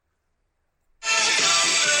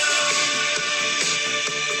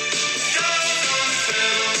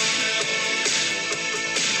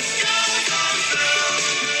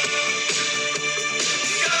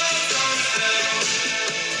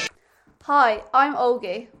Hi, I'm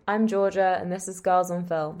Olgie, I'm Georgia, and this is Girls on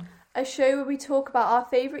Film. a show where we talk about our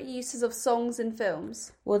favourite uses of songs in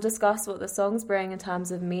films, We'll discuss what the songs bring in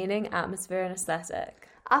terms of meaning, atmosphere, and aesthetic.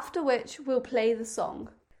 after which we'll play the song.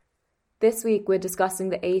 This week, we're discussing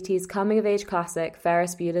the 80s coming-of-age classic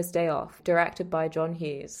Ferris Bueller's Day Off, directed by John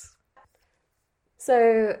Hughes.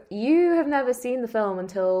 So, you have never seen the film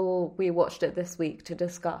until we watched it this week to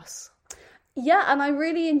discuss. Yeah, and I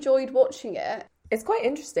really enjoyed watching it. It's quite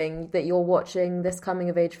interesting that you're watching this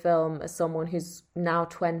coming-of-age film as someone who's now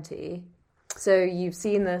 20. So you've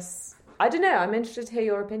seen this... I don't know, I'm interested to hear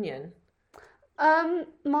your opinion.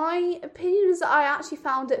 My opinion is that I actually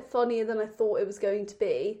found it funnier than I thought it was going to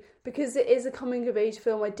be. Because it is a coming-of-age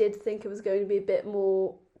film, I did think it was going to be a bit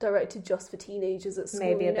more directed just for teenagers at school.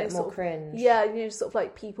 Maybe a bit more cringe. Yeah, sort of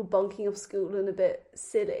like people bunking off school and a bit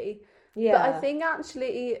silly. Yeah. But I think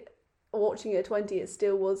actually watching it at 20, it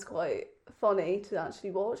still was quite funny to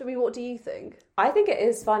actually watch. I mean, what do you think? I think it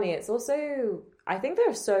is funny. It's also... I think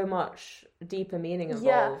there's so much deeper meaning involved.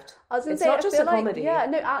 Yeah, I was going to say, not just I feel a comedy. Yeah,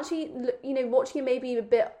 no, actually, watching it maybe a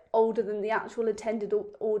bit older than the actual intended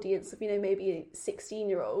audience of, maybe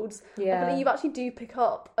 16-year-olds. Yeah. I feel like you actually do pick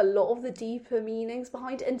up a lot of the deeper meanings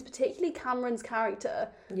behind it, and particularly Cameron's character.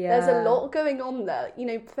 Yeah. There's a lot going on there.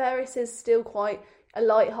 Ferris is still quite a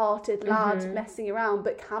light-hearted lad messing around,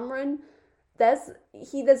 but Cameron... There's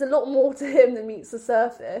a lot more to him than meets the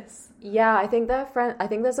surface. Yeah, I think they're friends. I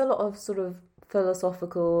think there's a lot of sort of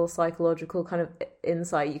philosophical, psychological kind of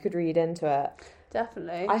insight you could read into it.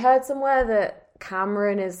 Definitely. I heard somewhere that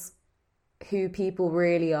Cameron is who people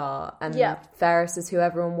really are, and Ferris is who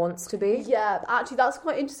everyone wants to be. Yeah, actually, that's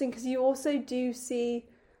quite interesting because you also do see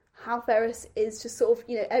how Ferris is just sort of,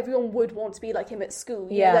 everyone would want to be like him at school.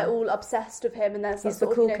 They're all obsessed with him, and there's he's the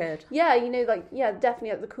cool kid. Yeah,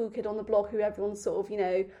 definitely like the cool kid on the block who everyone's sort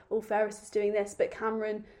of, oh, Ferris is doing this, but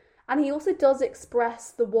Cameron... And he also does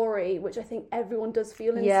express the worry, which I think everyone does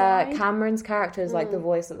feel inside. Yeah, Cameron's character is like the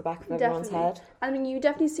voice at the back of everyone's head. I mean, you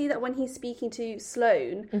definitely see that when he's speaking to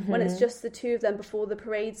Sloane, when it's just the two of them before the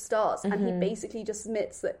parade starts, and he basically just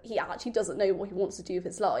admits that he actually doesn't know what he wants to do with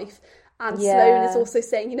his life. And Sloane is also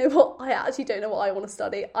saying, you know what, I actually don't know what I want to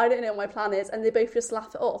study. I don't know what my plan is. And they both just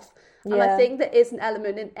laugh it off. And I think there is an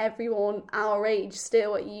element in everyone our age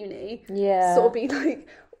still at uni. Yeah. Sort of be like...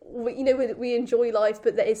 we enjoy life,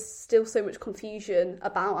 but there is still so much confusion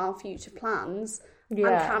about our future plans. Yeah.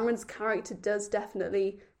 And Cameron's character does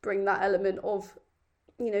definitely bring that element of,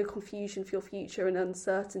 confusion for your future and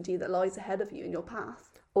uncertainty that lies ahead of you in your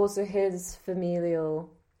path. Also his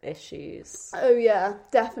familial issues. Oh yeah,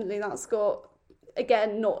 definitely. That's got,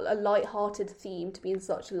 again, not a light-hearted theme to be in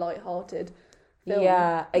such a light-hearted film.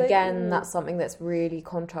 Yeah, again, that's something that's really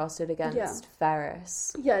contrasted against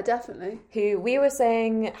Ferris. Yeah, definitely. Who we were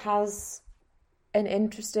saying has an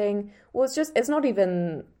interesting... Well, it's not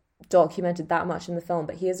even documented that much in the film,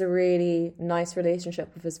 but he has a really nice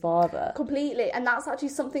relationship with his father. Completely, and that's actually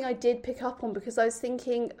something I did pick up on, because I was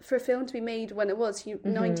thinking, for a film to be made when it was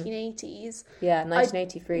 1980s... Yeah,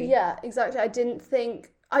 1983. Yeah, exactly. I didn't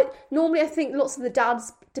think... Normally I think lots of the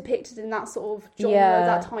dads depicted in that sort of genre,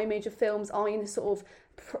 that time age of films, are sort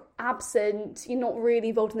of absent. You're not really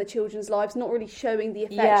involved in the children's lives, not really showing the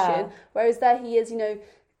affection. Whereas there he is,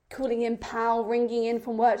 calling him pal, ringing in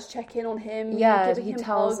from work to check in on him. Yeah, he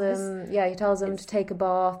tells him to take a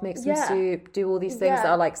bath, make some soup, do all these things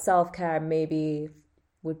that are like self-care, maybe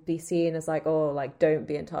would be seen as like, oh, like, don't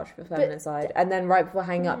be in touch with the feminine side. And then right before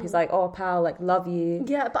hanging up, he's like, oh, pal, like, love you.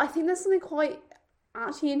 Yeah, but I think there's something quite...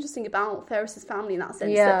 actually interesting about Ferris's family in that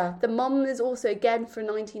sense. That the mum is also, again, for a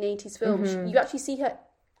 1980s film, you actually see her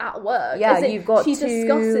at work. Yeah, she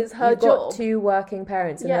discusses her job. Got two working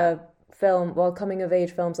parents in a film. Well, coming of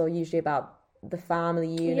age films are usually about the family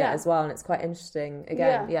unit as well, and it's quite interesting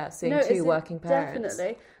again. Seeing two working parents.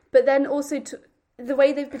 Definitely. But then also the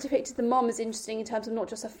way they've depicted the mum is interesting in terms of not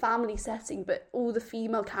just a family setting, but all the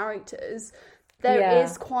female characters. There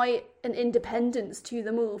is quite an independence to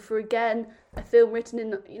them all for, again, a film written in,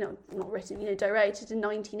 directed in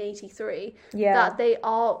 1983. Yeah. That they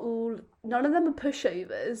are all, none of them are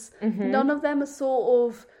pushovers. None of them are sort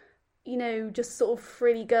of, just sort of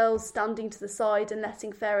frilly girls standing to the side and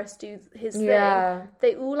letting Ferris do his thing.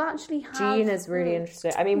 They all actually have... Jean is really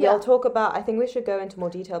interesting. I mean, we'll talk about... I think we should go into more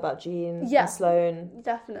detail about Jean and Sloane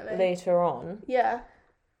definitely later on. Yeah.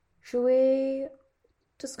 Shall we...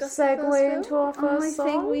 segue into our first song?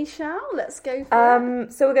 I think we shall. Let's go for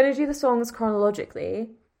it. So we're going to do the songs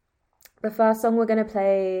chronologically. The first song we're going to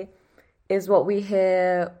play is what we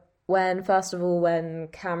hear when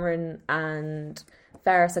Cameron and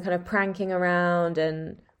Ferris are kind of pranking around,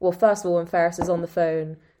 and, well, first of all, when Ferris is on the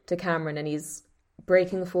phone to Cameron and he's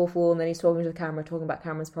breaking the fourth wall, and then he's talking to the camera, talking about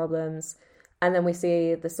Cameron's problems. And then we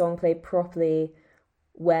see the song played properly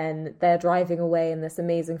when they're driving away in this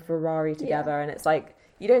amazing Ferrari together. And it's like,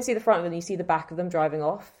 you don't see the front of them, you see the back of them driving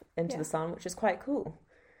off into the sun, which is quite cool.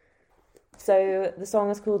 So the song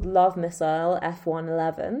is called Love Missile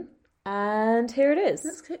F111. And here it is.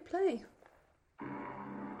 Let's click play.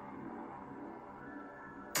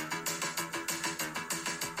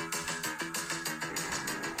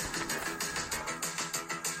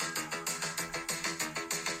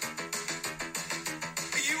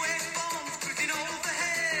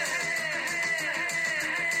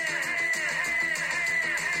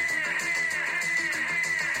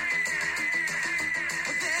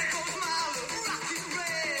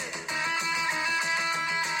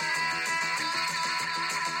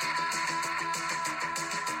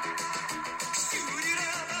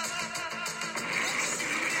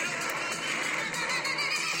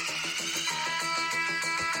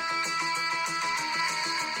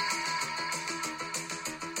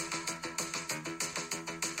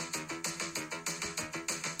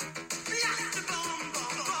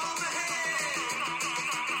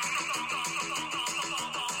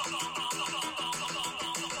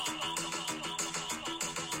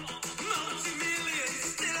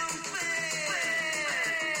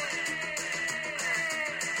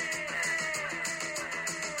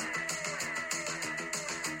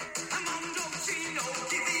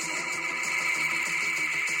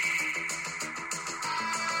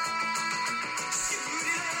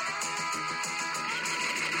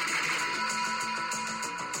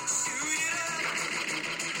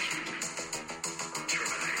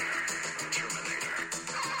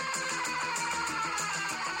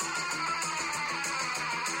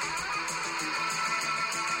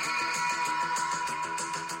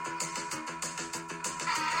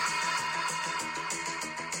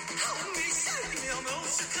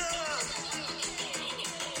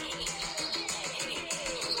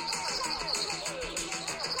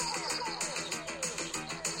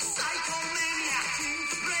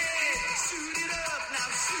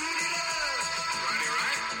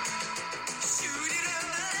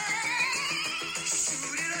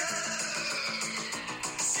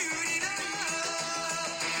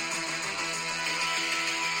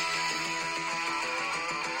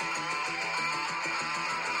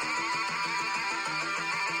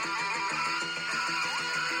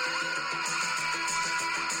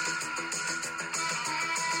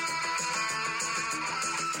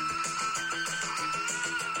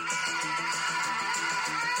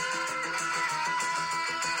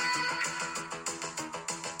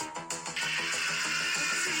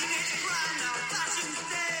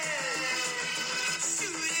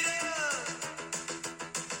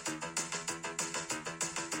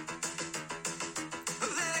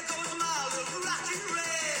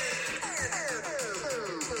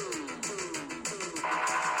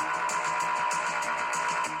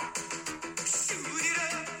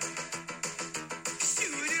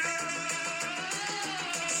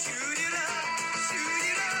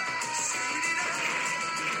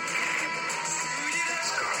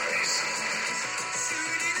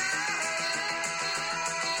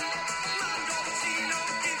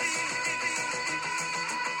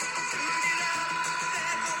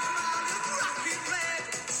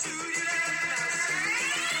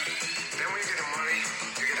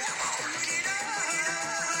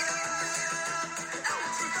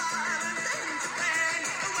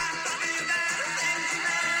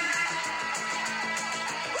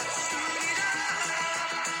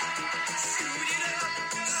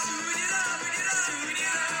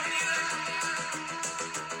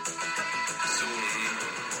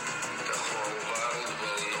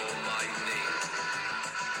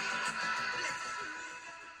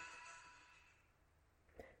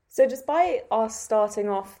 So despite us starting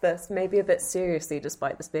off this maybe a bit seriously,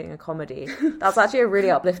 despite this being a comedy, that's actually a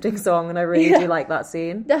really uplifting song, and I really do like that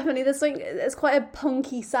scene. Definitely, there's quite a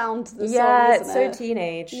punky sound to the song, yeah, isn't it's it? so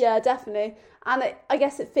teenage. Yeah, definitely. And I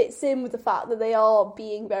guess it fits in with the fact that they are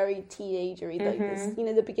being very teenagery. Like this,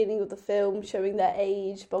 the beginning of the film showing their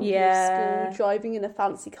age, bunking off school, driving in a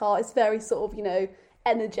fancy car. It's very sort of,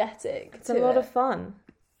 energetic. It's a lot of fun.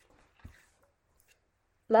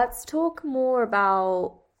 Let's talk more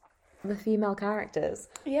about the female characters.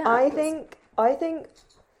 Yeah. I think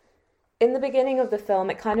in the beginning of the film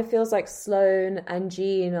it kind of feels like Sloane and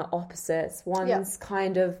Jean are opposites. One's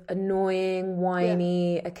kind of annoying,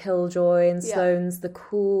 whiny, a killjoy, and Sloane's the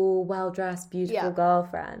cool, well-dressed, beautiful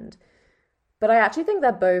girlfriend. But I actually think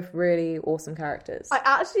they're both really awesome characters. I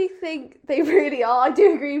actually think they really are. I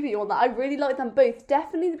do agree with you on that. I really like them both.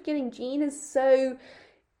 Definitely the beginning, Jean is so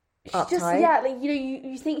uptight.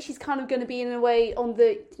 You think she's kind of going to be in a way on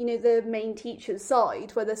the, the main teacher's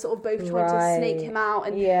side where they're sort of both trying to snake him out,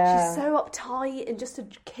 and she's so uptight and just a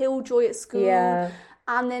killjoy at school. Yeah.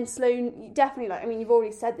 And then Sloane, definitely, you've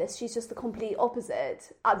already said this, she's just the complete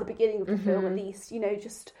opposite at the beginning of the film, at least,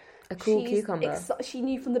 just... A cool cucumber. She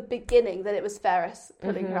knew from the beginning that it was Ferris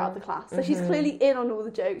pulling her out of the class. So she's clearly in on all the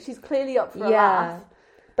jokes. She's clearly up for a laugh.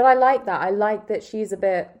 But I like that. I like that she's a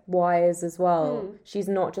bit wise as well. She's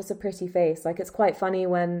not just a pretty face. Like, it's quite funny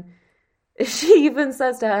when she even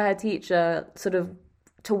says to her teacher, sort of,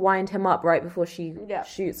 to wind him up right before she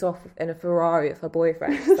shoots off in a Ferrari with her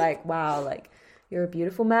boyfriend. She's like, wow, like, you're a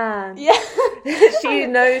beautiful man. Yeah. She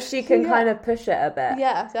knows she can kind of push it a bit.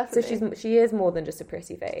 Yeah, definitely. So she is more than just a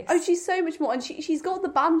pretty face. Oh, she's so much more. And she's got the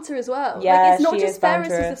banter as well. Yeah, like, it's not she just is Ferris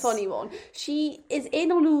banterous. who's the funny one. She is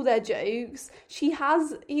in on all their jokes. She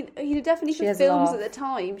has, definitely for films at the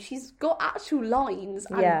time, she's got actual lines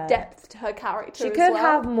and depth to her character. She could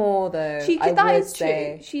have more, though. She could, that is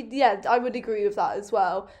true. I would agree with that as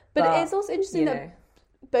well. But it's also interesting that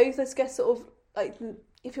both, I guess, sort of, like...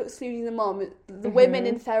 if you're excluding the mum, the women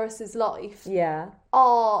in Ferris's life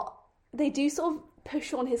they do sort of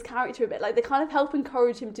push on his character a bit. Like, they kind of help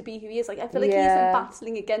encourage him to be who he is. Like, I feel like he's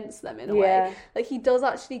battling against them in a way. Like, he does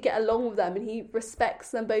actually get along with them and he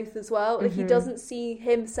respects them both as well. Like, he doesn't see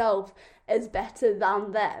himself as better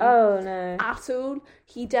than them. Oh, no. At all.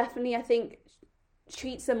 He definitely, I think,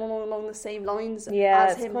 treats them along the same lines as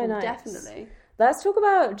him. Nice. Definitely. Let's talk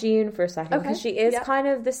about Jean for a second, because she is kind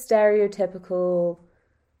of the stereotypical...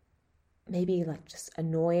 maybe like just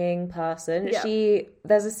annoying person.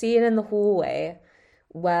 There's a scene in the hallway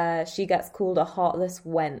where she gets called a heartless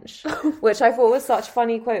wench, which I thought was such a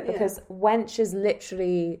funny quote, because wench is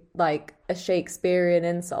literally like a Shakespearean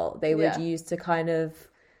insult they would use to kind of,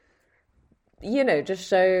 just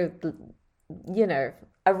show,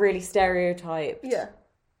 a really stereotyped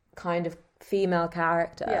kind of female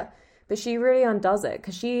character. Yeah. But she really undoes it,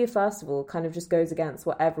 because she, first of all, kind of just goes against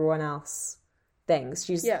what everyone else thinks.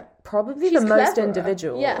 She's probably the most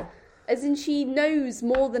individual. Yeah. As in, she knows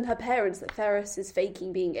more than her parents that Ferris is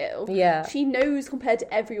faking being ill. Yeah. She knows, compared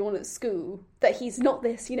to everyone at school, that he's not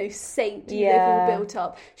this, saint they've all built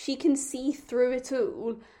up. She can see through it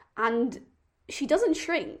all, and she doesn't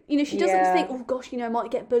shrink. She doesn't think, oh gosh, I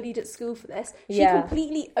might get bullied at school for this. She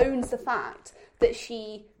completely owns the fact that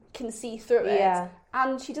she can see through it,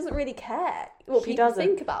 and she doesn't really care what people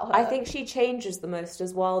think about her. I think she changes the most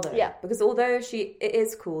as well, though. Yeah. Because although it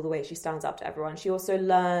is cool the way she stands up to everyone, she also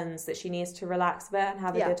learns that she needs to relax a bit and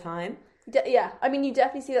have a good time. Yeah, you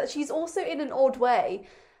definitely see that. She's also, in an odd way,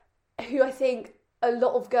 who I think a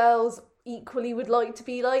lot of girls equally would like to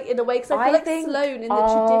be like, in a way, because I feel like Sloane in the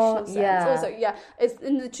traditional sense it's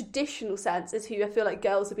in the traditional sense is who I feel like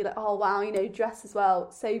girls would be like, oh wow, dresses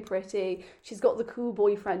well, so pretty, she's got the cool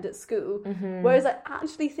boyfriend at school. Whereas I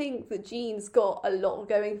actually think that Jean's got a lot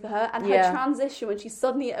going for her, and her transition when she's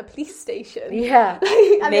suddenly at a police station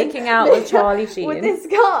making out with Charlie Sheen, with this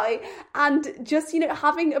guy, and just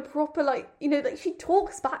having a proper she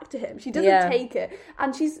talks back to him, she doesn't take it,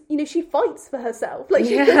 and she's she fights for herself, like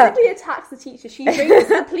she physically attacks the teacher, she rings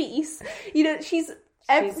the police, she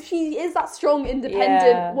is that strong,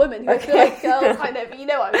 independent woman who I feel like girls kind of,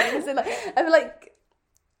 what I mean? So I feel like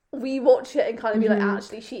we watch it and kind of be like,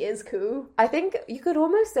 actually, she is cool. I think you could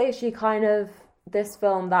almost say she kind of, this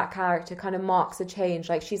film, that character kind of marks a change.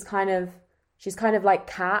 Like, she's kind of like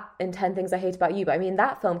Kat in 10 Things I Hate About You. But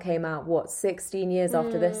that film came out, 16 years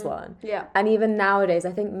after this one? Yeah. And even nowadays,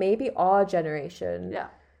 I think maybe our generation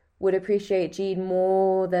would appreciate Jean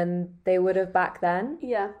more than they would have back then.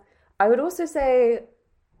 Yeah. I would also say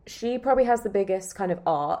she probably has the biggest kind of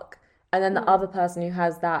arc, and then the other person who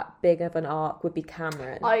has that big of an arc would be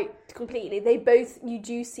Cameron. You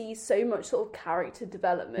do see so much sort of character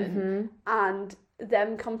development, and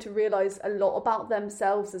them come to realise a lot about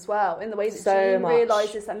themselves as well, in the way that Jean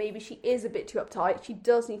realises that maybe she is a bit too uptight, she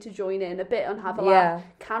does need to join in a bit and have a laugh.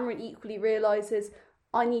 Cameron equally realises,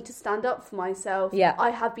 I need to stand up for myself. Yeah. I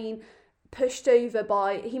have been pushed over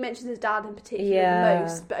by, he mentions his dad in particular the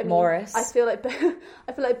most, but Morris. I feel like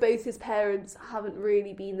both his parents haven't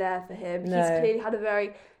really been there for him. No. He's clearly had a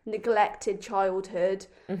very neglected childhood,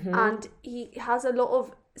 and he has a lot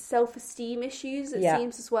of self-esteem issues, it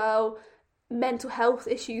seems, as well, mental health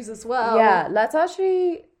issues as well. Yeah, let's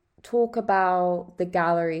actually talk about the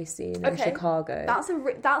gallery scene in Chicago.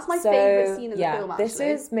 That's my favourite scene in the film, actually. This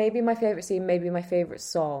is maybe my favourite scene, maybe my favourite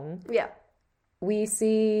song. Yeah. We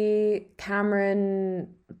see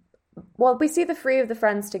Cameron... Well, we see the three of the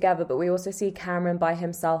friends together, but we also see Cameron by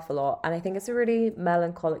himself a lot. And I think it's a really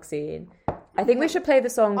melancholic scene. I think we should play the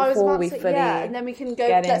song before we fully and then we can go.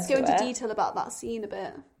 Let's go into detail about that scene a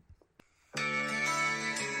bit.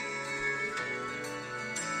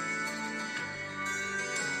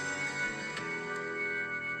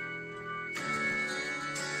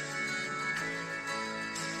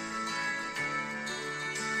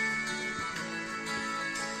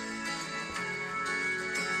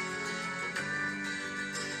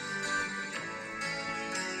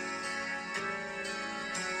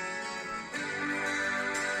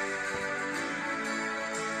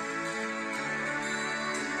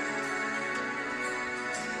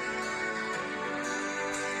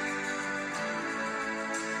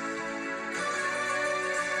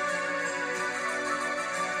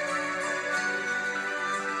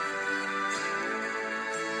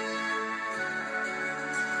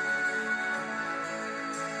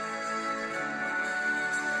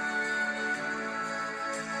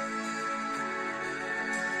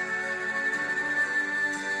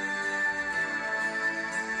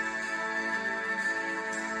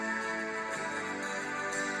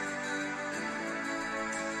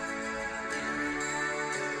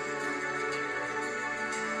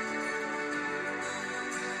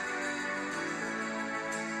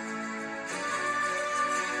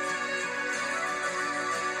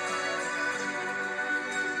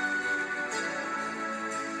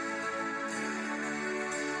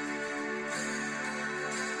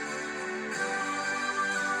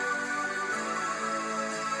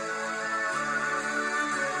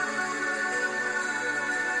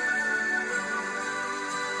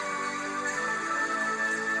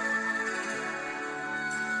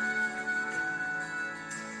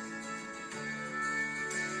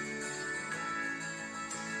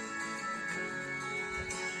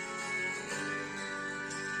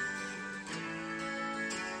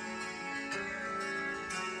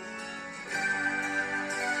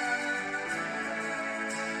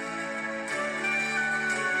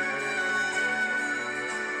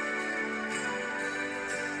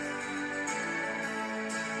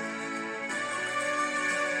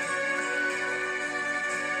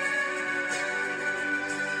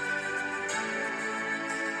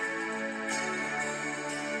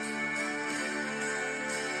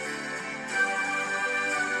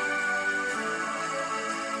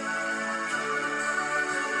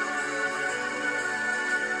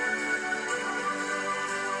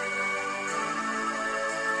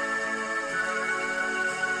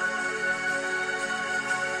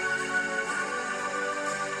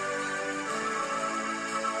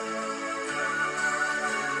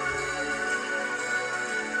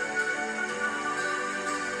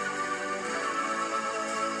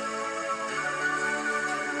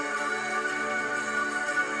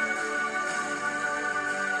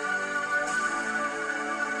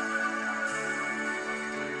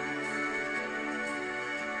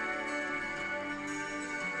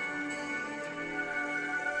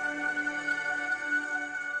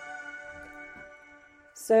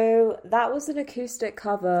 So that was an acoustic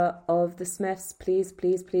cover of the Smiths' Please,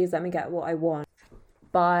 Please, Please Let Me Get What I Want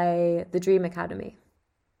by the Dream Academy.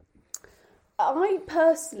 I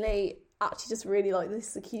personally actually just really like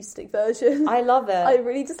this acoustic version. I love it. I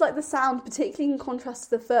really just like the sound, particularly in contrast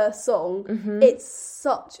to the first song. Mm-hmm. It's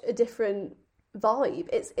such a different vibe.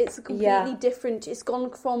 It's a completely different. It's gone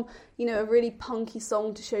from, you know, a really punky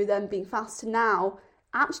song to show them being fast to now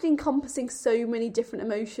actually encompassing so many different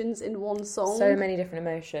emotions in one song. So many different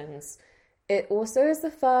emotions. It also is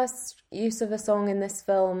the first use of a song in this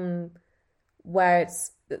film where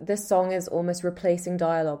this song is almost replacing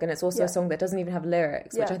dialogue, and it's also a song that doesn't even have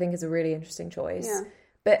lyrics, which I think is a really interesting choice. Yeah.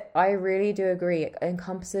 But I really do agree. It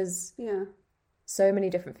encompasses so many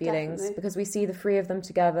different feelings because we see the three of them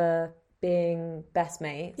together being best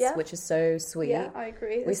mates, which is so sweet. Yeah, I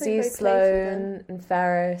agree. We see Sloane and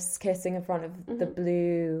Ferris kissing in front of the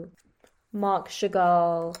blue Marc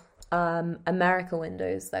Chagall America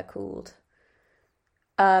windows, they're called.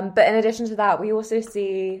 But in addition to that, we also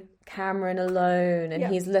see Cameron alone, and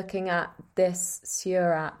he's looking at this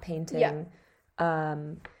Seurat painting.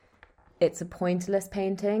 It's a pointillist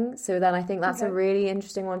painting, so then I think that's a really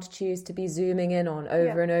interesting one to choose to be zooming in on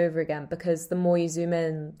over and over again, because the more you zoom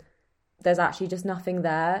in, there's actually just nothing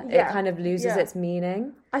there. It kind of loses its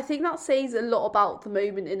meaning. I think that says a lot about the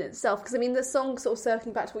moment in itself, because I mean the song, sort of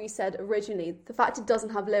circling back to what you said originally, the fact it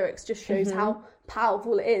doesn't have lyrics just shows how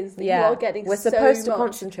powerful it is that you are getting we're supposed to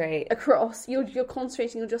concentrate across. You're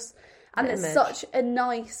concentrating, you're just, and it's such a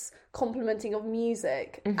nice complementing of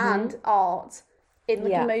music and art in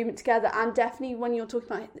like a moment together. And definitely when you're talking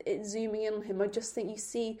about it zooming in on him, I just think you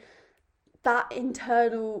see that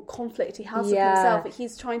internal conflict he has with himself, that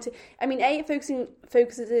he's trying to, I mean, it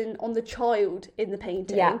focuses in on the child in the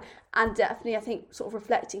painting, and definitely I think sort of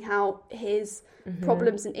reflecting how his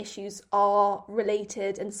problems and issues are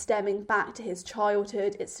related and stemming back to his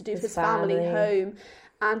childhood. It's to do with his family home,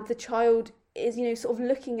 and the child is, you know, sort of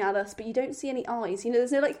looking at us, but you don't see any eyes, you know,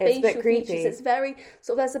 there's no like facial features. It's very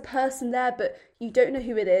sort of, there's a person there, but you don't know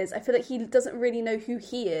who it is. I feel like he doesn't really know who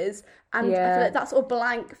he is, and I feel like that sort of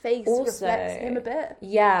blank face also reflects him a bit.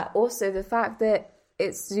 Also the fact that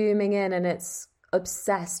it's zooming in and it's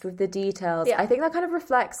obsessed with the details, I think that kind of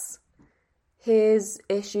reflects his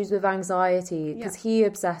issues with anxiety, because he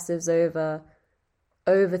obsesses over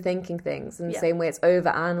overthinking things in the same way it's over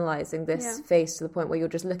analysing this face to the point where you're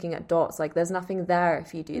just looking at dots, like there's nothing there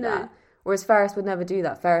if you do that. Whereas Ferris would never do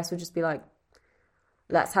that. Ferris would just be like,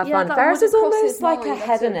 let's have fun. Ferris is almost like a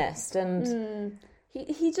hedonist, and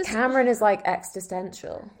he just, Cameron is like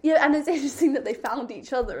existential. And it's interesting that they found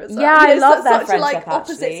each other as well. I love their friendship,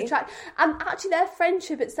 opposites attract, and actually their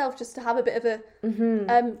friendship itself, just to have a bit of a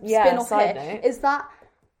spin-off here, is that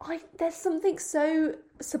there's something so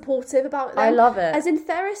supportive about them. I love it. As in,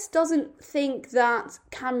 Ferris doesn't think that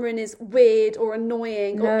Cameron is weird or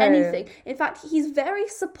annoying or anything. In fact, he's very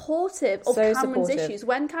supportive of Cameron's issues.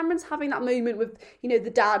 When Cameron's having that moment with, you know, the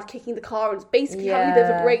dad kicking the car and basically having a bit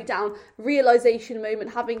of a breakdown, realisation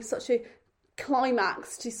moment, having such a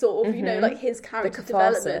climax to sort of, you know, like his character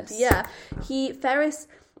development. Ferris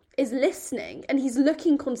is listening and he's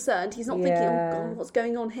looking concerned. He's not thinking, oh God, what's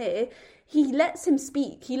going on here? He lets him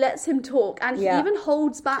speak, he lets him talk, and he even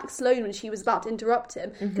holds back Sloane when she was about to interrupt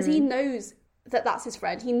him, because he knows that that's his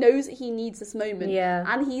friend. He knows that he needs this moment,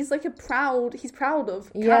 and he's like he's proud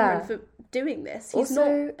of Cameron for doing this. He's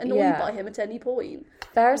also not annoyed by him at any point.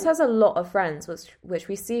 Ferris has a lot of friends, which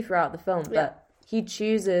we see throughout the film, but he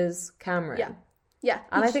chooses Cameron. And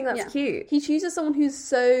I think that's cute. He chooses someone who's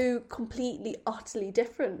so completely, utterly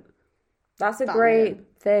different. That's a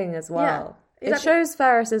great thing as well. It shows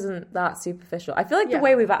Ferris isn't that superficial. I feel like the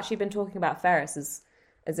way we've actually been talking about Ferris is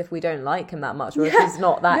as if we don't like him that much, or if he's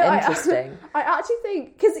not that interesting. I actually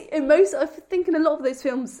think, because I think in a lot of those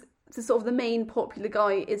films, the sort of the main popular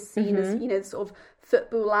guy is seen as, you know, the sort of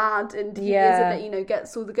football lad, and he is a bit, you know,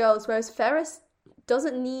 gets all the girls, whereas Ferris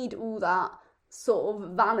doesn't need all that sort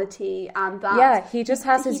of vanity and that. He just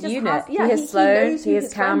has his unit. He has Sloane, he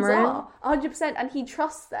has Cameron. 100%, and he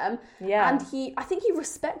trusts them. And I think he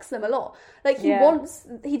respects them a lot. Like,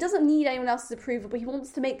 he doesn't need anyone else's approval, but he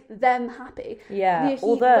wants to make them happy. You know,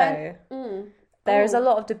 although there is a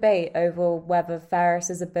lot of debate over whether Ferris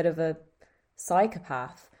is a bit of a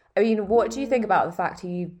psychopath. I mean, what do you think about the fact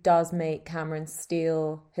he does make Cameron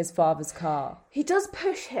steal his father's car? He does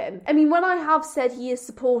push him. I mean, when I have said he is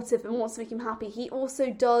supportive and wants to make him happy, he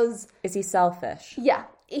also does... Is he selfish? Yeah.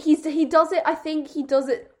 He does it, I think he does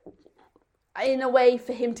it in a way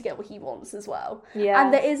for him to get what he wants as well.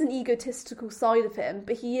 And there is an egotistical side of him,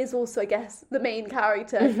 but he is also, I guess, the main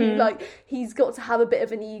character who, like, he's got to have a bit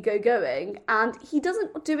of an ego going, and he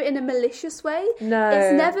doesn't do it in a malicious way. It's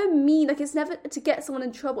never mean, like, it's never to get someone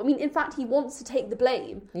in trouble. I mean, in fact, he wants to take the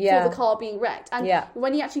blame for the car being wrecked, and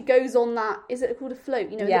when he actually goes on that, is it called a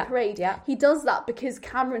float, you know, in the parade, he does that because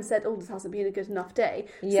Cameron said, oh, this hasn't been a good enough day.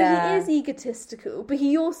 So he is egotistical, but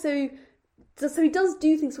he also... So he does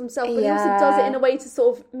do things for himself, but he also does it in a way to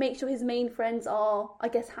sort of make sure his main friends are, I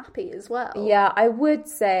guess, happy as well. Yeah, I would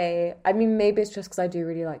say, I mean, maybe it's just because I do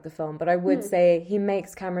really like the film, but I would say he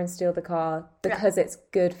makes Cameron steal the car because it's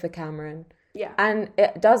good for Cameron. And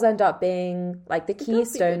it does end up being like the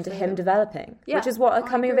keystone to him developing, which is what a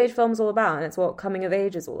coming-of-age film is all about, and it's what coming of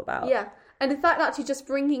age is all about. And in fact, actually just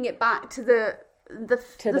bringing it back to the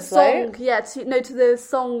song, float? To the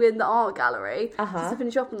song in the art gallery, just to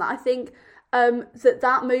finish off on that, I think...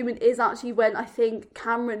 that moment is actually when I think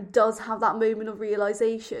Cameron does have that moment of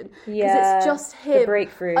realisation. Because it's just him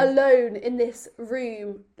alone in this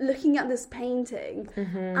room looking at this painting.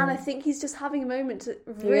 And I think he's just having a moment to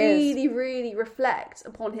really, really reflect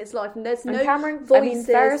upon his life. And there's no voices.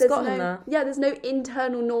 There's no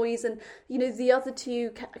internal noise. And, you know, the other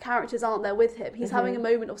two characters aren't there with him. He's having a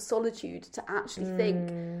moment of solitude to actually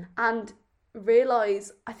think. And...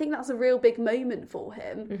 realise, I think that's a real big moment for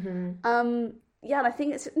him. And I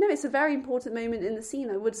think it's a very important moment in the scene,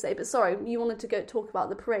 I would say. But sorry, you wanted to go talk about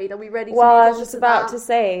the parade. Are we ready to move on? Well, I was just about to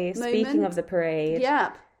say, speaking of the parade,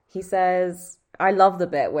 he says, I love the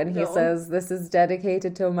bit when he says, this is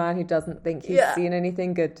dedicated to a man who doesn't think he's seen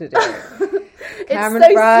anything good today.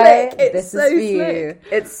 Cameron Fry, this is for you.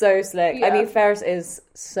 It's so slick. I mean, Ferris is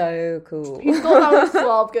so cool. He's got that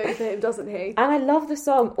suave going for him, doesn't he? And I love the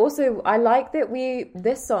song. Also, I like that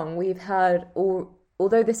this song we've heard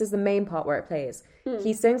although this is the main part where it plays,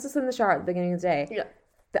 he sings this in the shower at the beginning of the day. Yeah.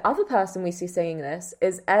 The other person we see singing this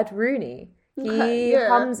is Ed Rooney. He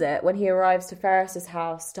hums it when he arrives to Ferris's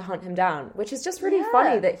house to hunt him down, which is just really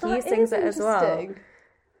funny that he sings it as well.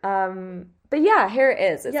 But yeah, here it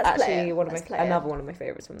is. It's actually another one of my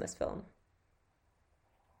favourites from this film.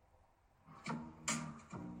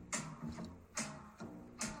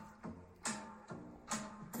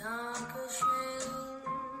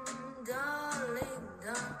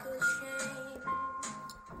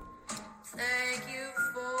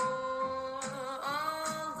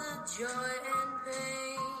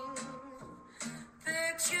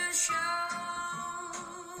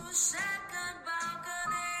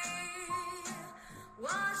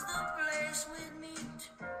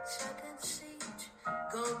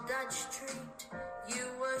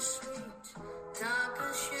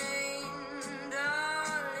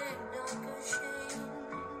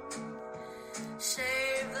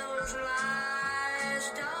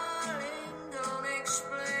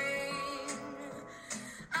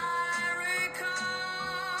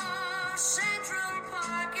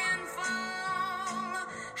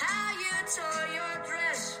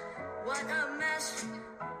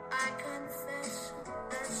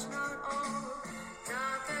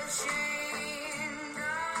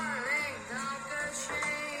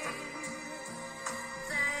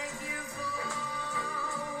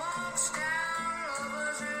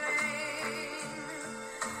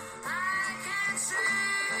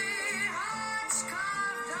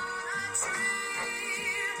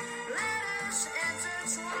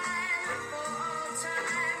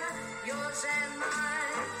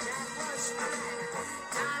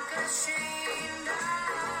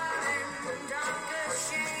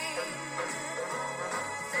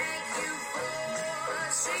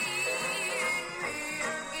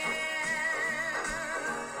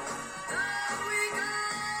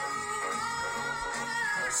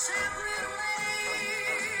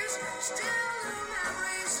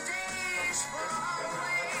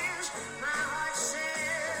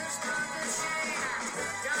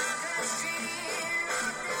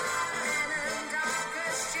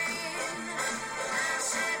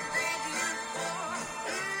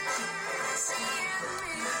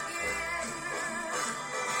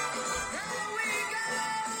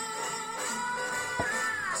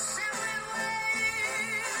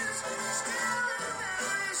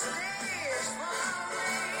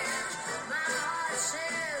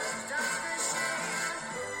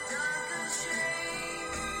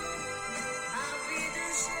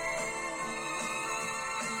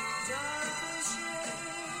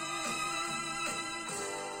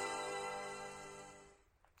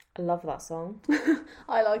 I love that song.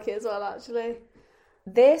 I like it as well, actually.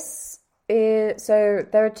 So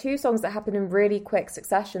there are two songs that happen in really quick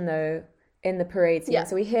succession, though, in the parade scene. Yeah.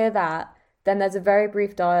 So we hear that. Then there's a very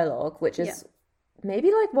brief dialogue, which is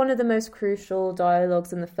maybe like one of the most crucial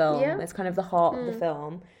dialogues in the film. Yeah. It's kind of the heart of the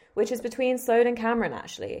film, which is between Sloane and Cameron,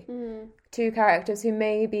 actually. Two characters who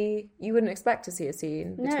maybe you wouldn't expect to see a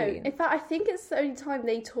scene between. No, in fact, I think it's the only time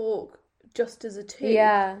they talk just as a two.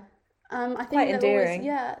 Yeah. I think quite endearing.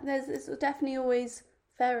 It's definitely always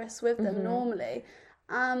Ferris with them normally.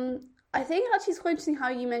 I think actually it's quite interesting how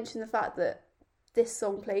you mentioned the fact that this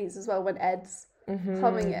song plays as well when Ed's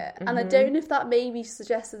humming it. And I don't know if that maybe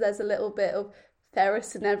suggests that there's a little bit of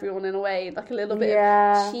Ferris in everyone in a way, like a little bit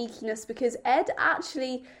of cheekiness, because Ed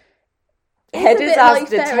actually Ed is as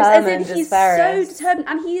determined he's Ferris. So determined,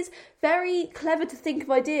 and he's very clever to think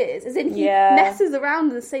of ideas, as in he messes around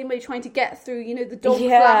in the same way trying to get through, the dog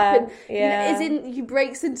flap, and as in he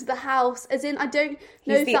breaks into the house, as in I don't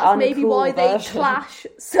know if that's maybe why they clash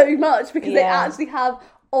so much, because they actually have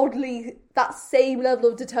oddly that same level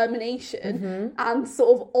of determination and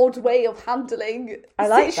sort of odd way of handling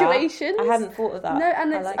situations. I hadn't thought of that. No,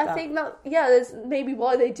 and I think that there's maybe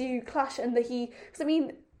why they do clash, and that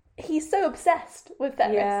he's so obsessed with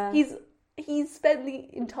Ferris. Yeah. He's spent the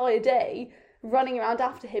entire day running around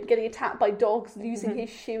after him, getting attacked by dogs, losing his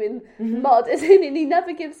shoe in mud, and he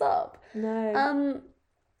never gives up. No.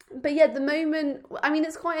 But yeah, the moment,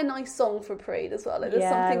 it's quite a nice song for a parade as well. Like, there's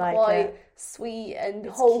something quite sweet and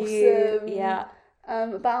wholesome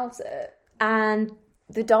about it. And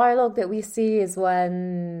the dialogue that we see is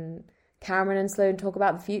when Cameron and Sloane talk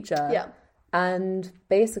about the future. Yeah. And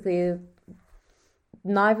basically,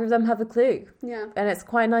 neither of them have a clue. Yeah. And it's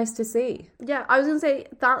quite nice to see. Yeah, I was going to say,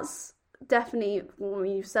 that's definitely, when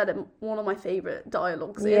you said it, one of my favourite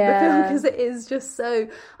dialogues in the film, because it is just so,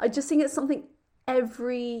 I just think it's something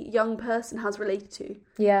every young person has related to.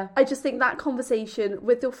 Yeah. I just think that conversation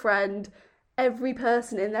with your friend, every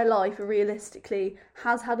person in their life realistically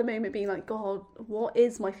has had a moment being like, God, what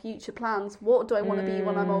is my future plans? What do I want to be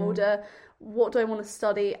when I'm older? What do I want to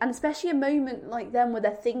study? And especially a moment like them where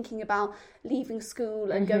they're thinking about leaving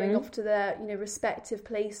school and going off to their, respective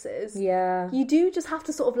places. Yeah. You do just have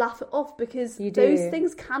to sort of laugh it off, because those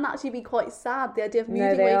things can actually be quite sad. The idea of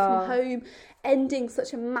moving away from home, ending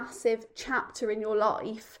such a massive chapter in your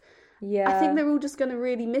life. Yeah. I think they're all just going to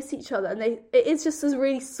really miss each other. And it is just a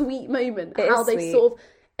really sweet moment. How they sort of...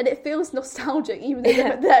 And it feels nostalgic, even though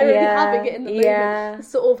they're only having it in the moment. Yeah. It's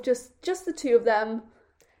sort of just the two of them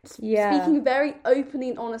speaking very openly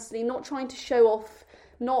and honestly, not trying to show off,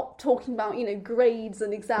 not talking about, grades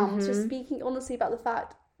and exams, just speaking honestly about the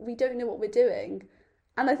fact we don't know what we're doing.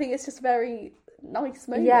 And I think it's just a very nice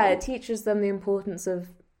moment. Yeah, it teaches them the importance of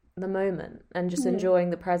the moment and just enjoying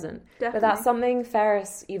the present. Definitely. But that's something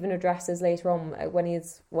Ferris even addresses later on when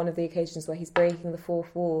he's one of the occasions where he's breaking the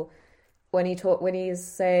fourth wall, when he's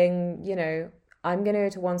saying, I'm going to go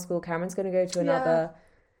to one school, Cameron's going to go to another.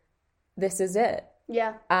 This is it.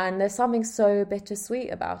 Yeah. And there's something so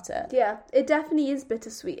bittersweet about it. Yeah, it definitely is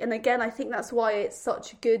bittersweet. And again, I think that's why it's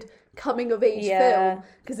such a good coming-of-age film,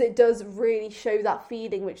 because it does really show that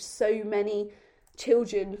feeling which so many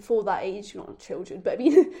children for that age, not children, but I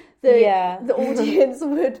mean the audience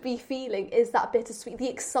would be feeling, is that bittersweet, the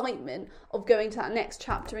excitement of going to that next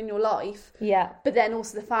chapter in your life. Yeah. But then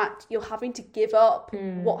also the fact you're having to give up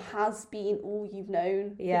what has been all you've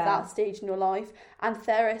known at that stage in your life. And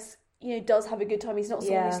Ferris, does have a good time. He's not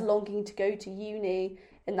someone who's longing to go to uni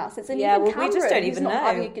in that sense. And even Cameron, we just don't even know.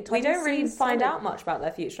 Having a good time. We don't really find out much about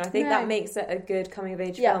their future. I think that makes it a good coming of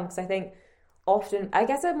age film, because I think often, I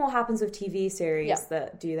guess it more happens with TV series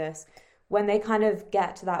that do this, when they kind of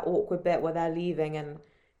get to that awkward bit where they're leaving and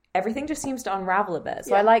everything just seems to unravel a bit.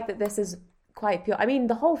 So I like that this is quite pure. I mean,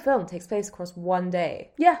 the whole film takes place across one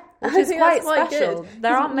day. Yeah. Which is quite special. Good.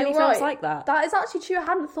 There aren't many films like that. That is actually true. I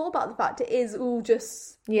hadn't thought about the fact it is all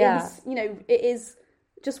just... Yeah. It is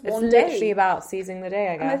just one day. It's literally about seizing the day,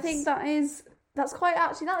 I guess. And I think that is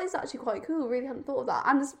actually quite cool. Really hadn't thought of that.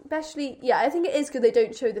 And especially, I think it is good they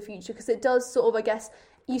don't show the future, because it does sort of, I guess...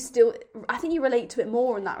 I think you relate to it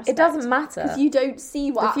more in that respect. It doesn't matter. Because you don't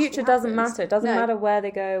see what the future doesn't matter. It doesn't matter where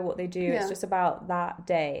they go, what they do. Yeah. It's just about that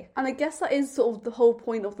day. And I guess that is sort of the whole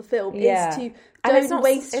point of the film, is to don't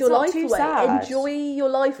waste your life away. Sad. Enjoy your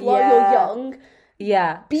life while you're young.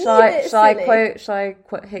 Yeah. Shall I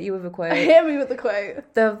hit you with a quote? Hit me with the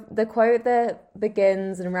quote. The quote that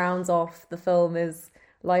begins and rounds off the film is,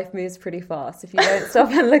 life moves pretty fast. If you don't stop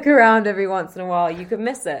and look around every once in a while, you could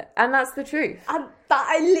miss it. And that's the truth. And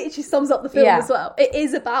that literally sums up the film as well. It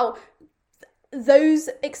is about those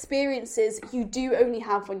experiences you do only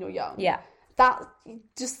have when you're young. Yeah. That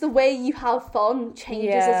just the way you have fun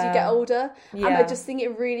changes as you get older. And I just think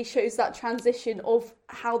it really shows that transition of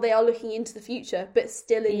how they are looking into the future, but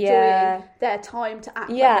still enjoying their time to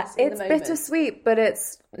act like this in the moment. It's bittersweet, but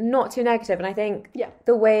it's not too negative. And I think Yeah.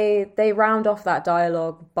 the way they round off that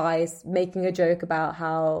dialogue by making a joke about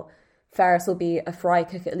how Ferris will be a fry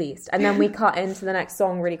cook at least, and then we cut into the next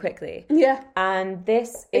song really quickly. Yeah. And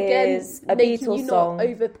this is a Beatles song. Not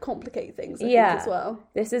overcomplicate things, I think, as well.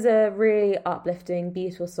 This is a really uplifting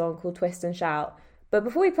Beatles song called Twist and Shout. But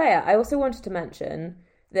before we play it, I also wanted to mention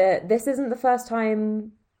that this isn't the first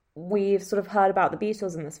time we've sort of heard about the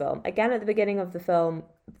Beatles in this film. Again, at the beginning of the film,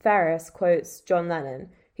 Ferris quotes John Lennon,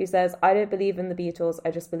 who says, "I don't believe in the Beatles,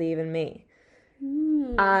 I just believe in me."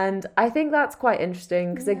 And I think that's quite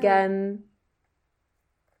interesting, because again,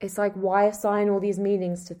 it's like, why assign all these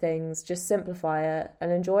meanings to things? Just simplify it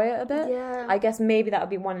and enjoy it a bit. Yeah. I guess maybe that would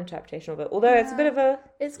be one interpretation of it. Although it's a bit of a...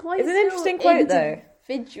 It's quite... It's an interesting quote, though.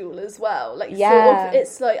 Individual as well. Like, sort of,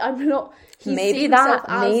 it's like, I'm not... Maybe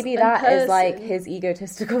that is like his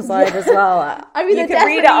egotistical side as well. I mean, you can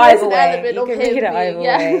read it either way. You can read it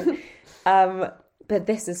either way. But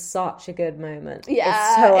this is such a good moment. Yeah,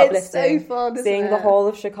 it's so uplifting. It's so fun, isn't Seeing it? the whole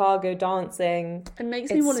of Chicago dancing. It makes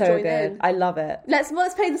me want to so join good. in. I love it. Let's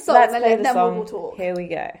play the song, Let's and play the then song. we'll talk. Here we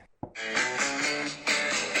go.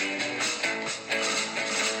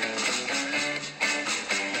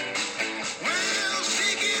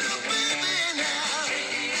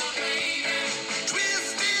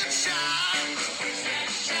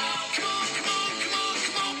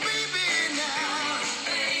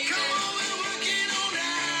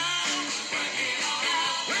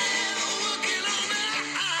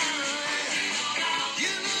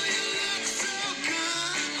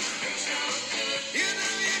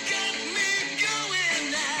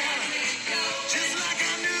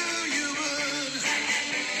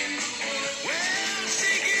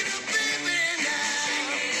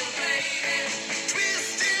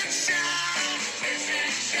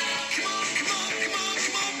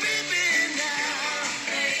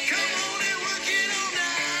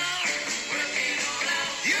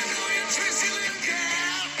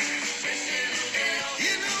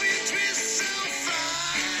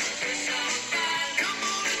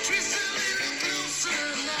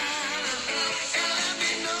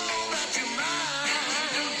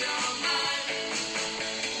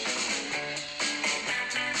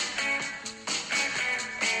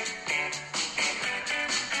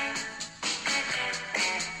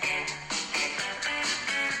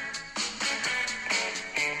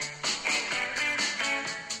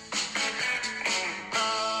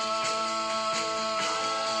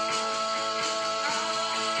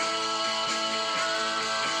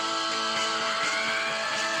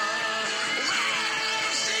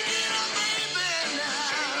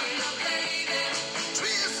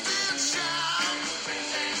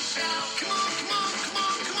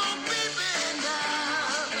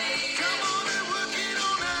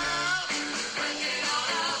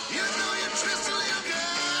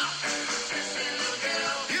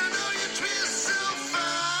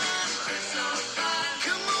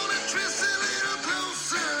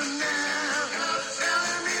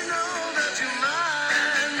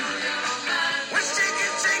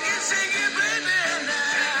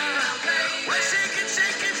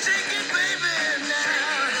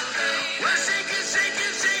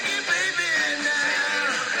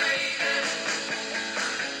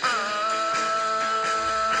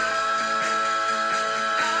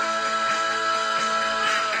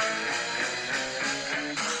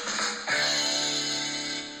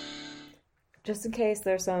 just in case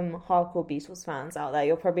there's some hardcore Beatles fans out there,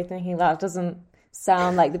 you're probably thinking that doesn't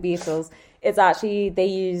sound like the Beatles. It's actually, they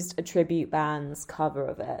used a tribute band's cover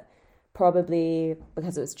of it, probably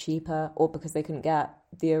because it was cheaper or because they couldn't get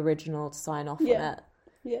the original to sign off on it.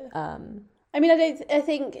 Yeah. I mean, I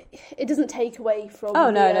think it doesn't take away from... Oh,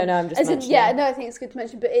 no, I'm just mentioning. I think it's good to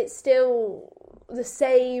mention, but it's still the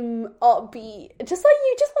same upbeat, just like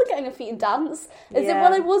you just want to get on your feet and dance. As in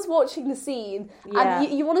when I was watching the scene,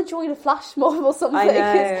 and you want to join a flash mob or something,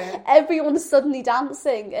 because everyone's suddenly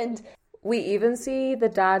dancing, and... We even see the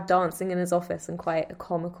dad dancing in his office in quite a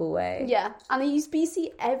comical way. Yeah, and you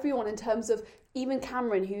see everyone in terms of... Even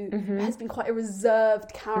Cameron, who has been quite a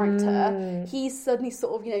reserved character, he suddenly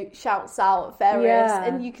sort of, shouts out at Ferris,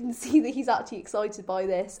 and you can see that he's actually excited by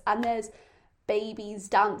this. And there's babies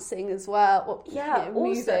dancing as well.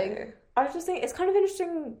 Moving. I was just thinking, it's kind of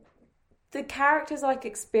interesting. The characters are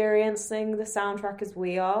experiencing the soundtrack as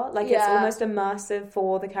we are. It's almost immersive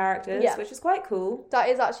for the characters, which is quite cool. That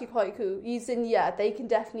is actually quite cool. They can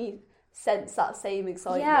definitely sense that same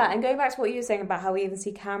excitement. Yeah, and going back to what you were saying about how we even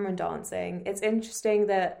see Cameron dancing, it's interesting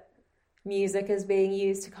that music is being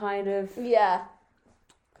used to kind of... Yeah.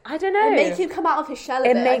 I don't know. And make him come out of his shell a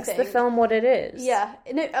bit, It makes the film what it is. Yeah.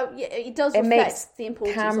 It does reflect the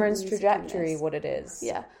importance Cameron's of trajectory what it is.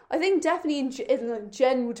 Yeah. I think definitely in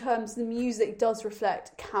general terms, the music does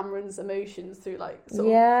reflect Cameron's emotions through so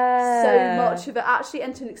much of it, actually,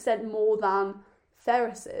 and to an extent more than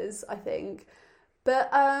Ferris's, I think.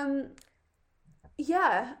 But,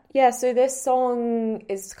 so this song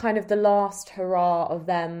is kind of the last hurrah of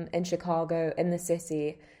them in Chicago, in the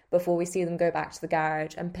city, before we see them go back to the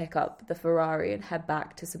garage and pick up the Ferrari and head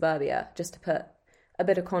back to suburbia, just to put a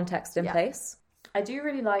bit of context in place. I do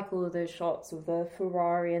really like all of those shots of the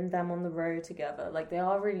Ferrari and them on the road together. They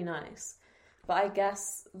are really nice. But I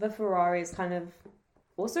guess the Ferrari is kind of...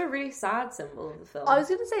 also a really sad symbol of the film. I was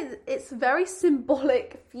going to say that it's a very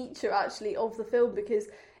symbolic feature, actually, of the film, because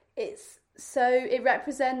it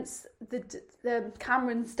represents the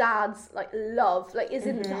Cameron's dad's love,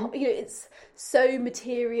 it's so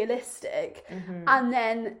materialistic, and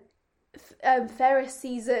then Ferris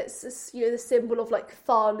sees it as the symbol of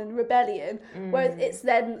fun and rebellion, whereas it's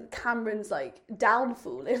then Cameron's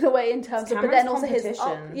downfall in a way in terms of, but then also his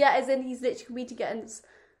as in he's literally competing against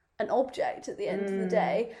an object at the end of the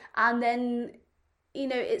day, and then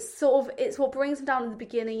it's what brings him down in the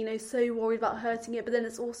beginning, so worried about hurting it, but then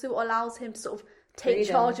it's also what allows him to sort of take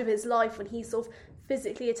charge of his life when he's sort of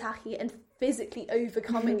physically attacking it and physically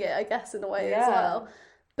overcoming it, I guess, in a way as well.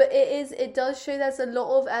 But it does show there's a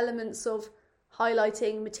lot of elements of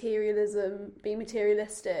highlighting materialism, being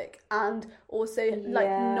materialistic, and also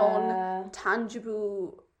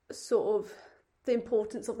non-tangible sort of the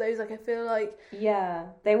importance of those. I feel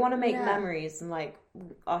they want to make memories, and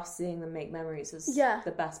us seeing them make memories is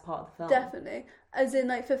the best part of the film. Definitely, as in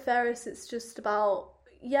for Ferris, it's just about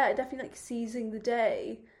definitely seizing the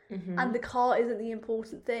day, and the car isn't the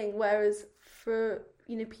important thing. Whereas for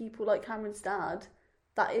people like Cameron's dad,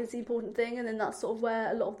 that is the important thing, and then that's sort of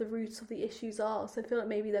where a lot of the roots of the issues are. So I feel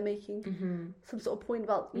maybe they're making some sort of point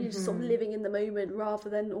about just sort of living in the moment rather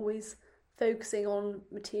than always focusing on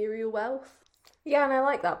material wealth. Yeah, and I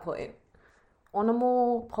like that point. On a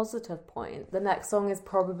more positive point, the next song is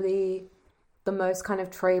probably the most kind of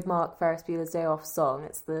trademark Ferris Bueller's Day Off song.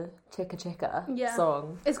 It's the Chicka Chicka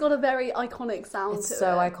song. It's got a very iconic sound to it. It's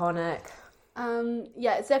so iconic.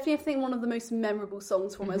 It's definitely, I think, one of the most memorable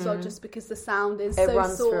songs from it as well, just because the sound is it so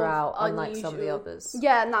runs sort throughout, of unlike some of the others.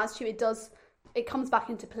 Yeah, and that's true. It comes back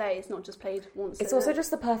into play. It's not just played once. It's also just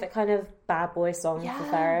the perfect kind of bad boy song for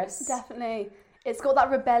Ferris. Definitely. It's got that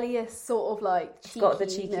rebellious sort of It's got the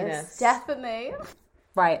cheekiness. Definitely.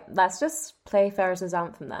 Right, let's just play Ferris's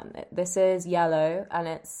anthem then. This is Yellow, and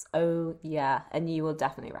it's Oh Yeah, and you will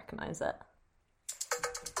definitely recognise it.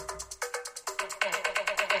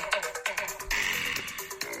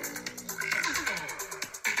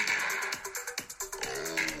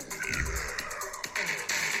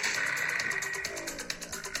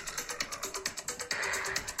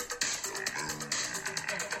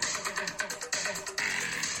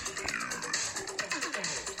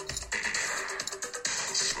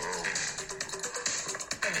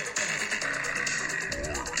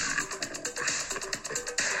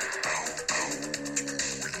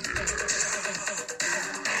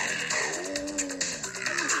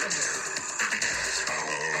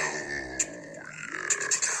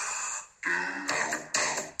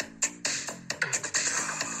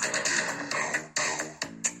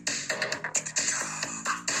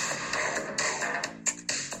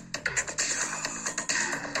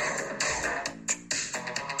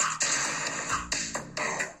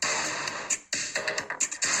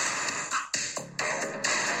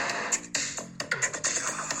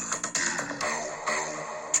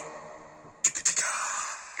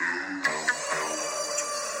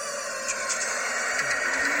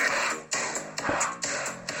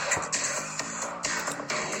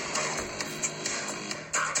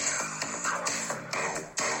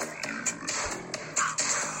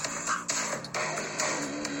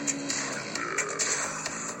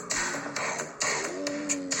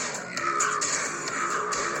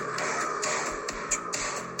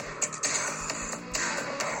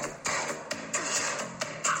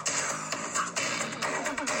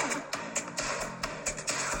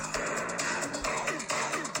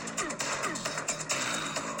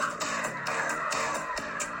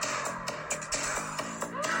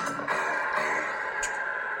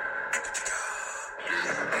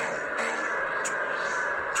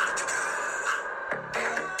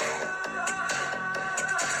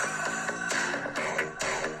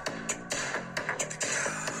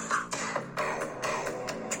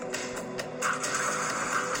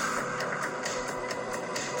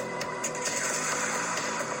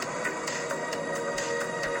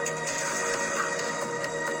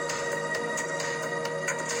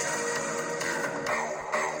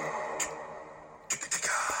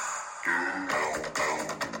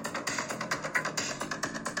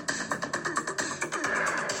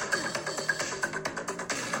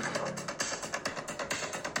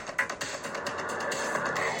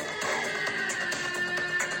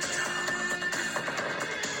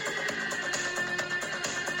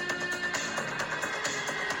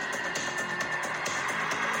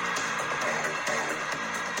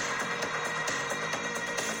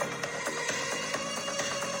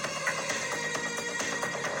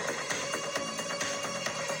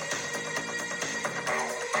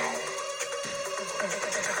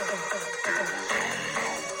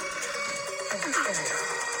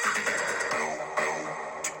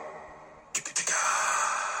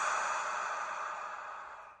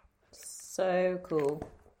 So cool.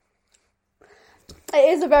 It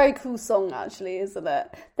is a very cool song, actually, isn't it?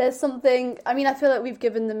 There's something. I mean, I feel like we've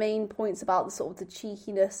given the main points about the sort of the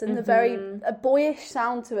cheekiness and the very a boyish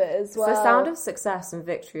sound to it as well. It's the sound of success and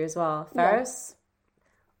victory as well. Ferris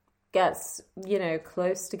gets,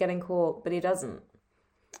 close to getting caught, but he doesn't.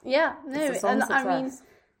 Yeah, no, and I mean,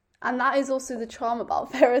 and that is also the charm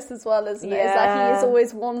about Ferris as well, isn't it? Is that he is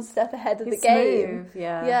always one step ahead of the game. Smooth,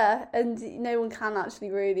 yeah. Yeah, and no one can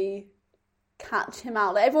actually really catch him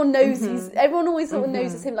out. Like, everyone knows everyone always sort of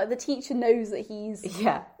knows it's him. Like, the teacher knows that he's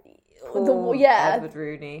Edward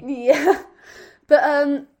Rooney. Yeah,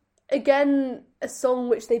 but again, a song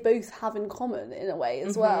which they both have in common in a way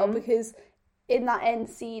as well, because in that end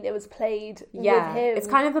scene it was played with him. It's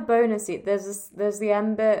kind of a bonus scene. There's the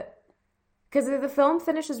end bit, because the film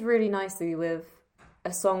finishes really nicely with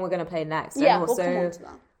a song we're going to play next, and also we'll come on to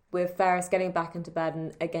that. With Ferris getting back into bed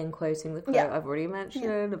and again quoting the quote I've already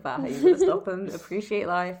mentioned about how you gotta stop and appreciate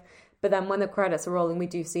life. But then when the credits are rolling, we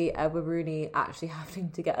do see Edward Rooney actually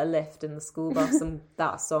having to get a lift in the school bus, and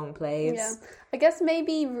that song plays. Yeah, I guess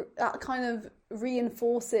maybe that kind of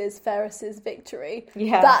reinforces Ferris's victory.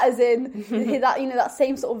 Yeah, that as in that that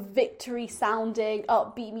same sort of victory sounding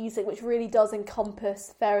upbeat music, which really does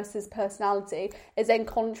encompass Ferris's personality, is then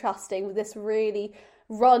contrasting with this really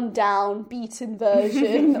run down, beaten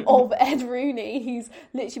version of Ed Rooney. He's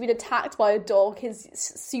literally been attacked by a dog, his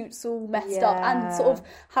suit's all messed up, and sort of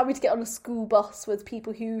having to get on a school bus with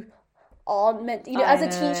people who aren't meant to, as a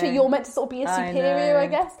teacher you're meant to sort of be a superior, I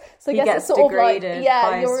guess. So I guess it's sort of like,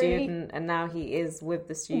 by a student, and now he is with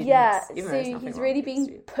the students. Yeah, so he's really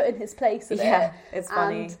being put in his place a bit. Yeah, it's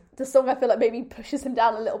funny. And the song, I feel like, maybe pushes him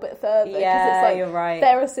down a little bit further. Yeah, it's like you're right.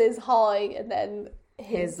 Ferris's high and then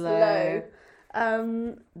his low.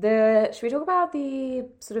 Should we talk about the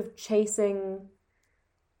sort of chasing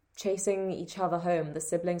each other home, the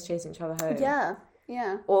siblings chasing each other home?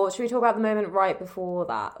 Yeah. Or should we talk about the moment right before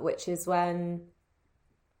that, which is when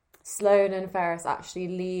Sloane and Ferris actually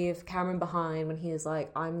leave Cameron behind, when he is like,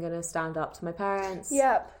 I'm going to stand up to my parents.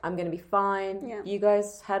 Yep. I'm going to be fine. Yeah. You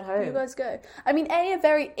guys head home. You guys go. I mean, a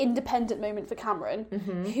very independent moment for Cameron,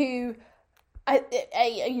 who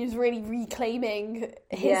he was really reclaiming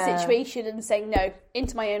his situation and saying, no,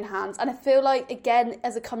 into my own hands. And I feel like, again,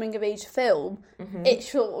 as a coming-of-age film, it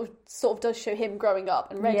sort of does show him growing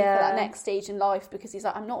up and ready for that next stage in life, because he's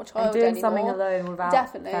like, I'm not a child anymore. And doing something alone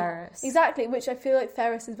without Ferris. Exactly, which I feel like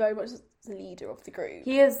Ferris is very much the leader of the group.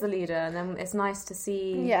 He is the leader, and then it's nice to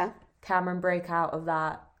see Cameron break out of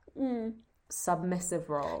that submissive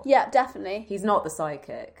role. Yeah, definitely. He's not the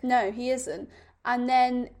sidekick. No, he isn't. And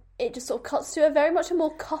then it just sort of cuts to a very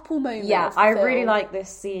more couple moment. Yeah, I really like this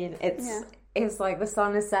scene. It's like the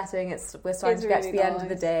sun is setting. We're starting to get to the end of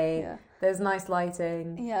the day. Yeah. There's nice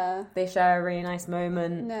lighting. Yeah, they share a really nice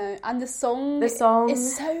moment. No, and the song is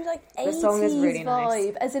so like 80s the song is really vibe,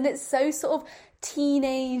 nice. As in it's so sort of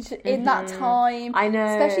teenage in that time. I know,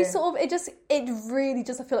 especially sort of it really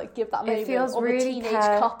just, I feel like, give that moment feels of really a teenage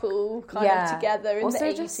couple kind of together in also the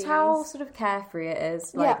 80s. Just how sort of carefree it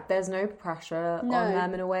is. Like there's no pressure on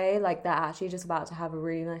them in a way. Like they're actually just about to have a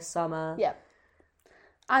really nice summer. Yeah.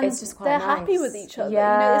 And it's just quite they're nice. happy with each other.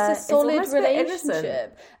 Yeah, it's a solid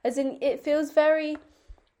relationship. As in, it feels very,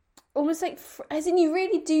 almost like, as in, you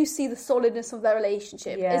really do see the solidness of their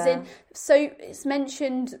relationship. Yeah. As in, so it's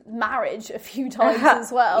mentioned marriage a few times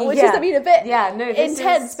as well, which is, I mean, a bit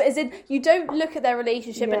intense. But as in, you don't look at their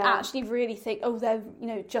relationship and actually really think, oh, they're,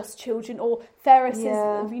 just children, or Ferris is,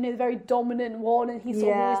 the very dominant one, and he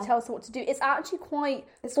sort of always tells them what to do. It's actually quite,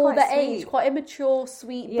 for their age, quite a mature,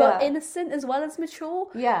 sweet, but innocent as well as mature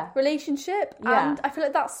relationship. And I feel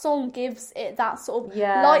like that song gives it that sort of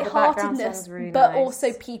lightheartedness, really but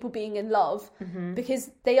also people being in love,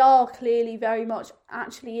 because they are clearly very much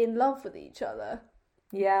actually in love with each other.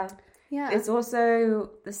 Yeah. It's also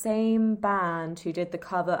the same band who did the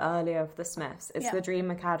cover earlier of The Smiths. It's the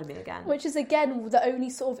Dream Academy again. Which is, again, the only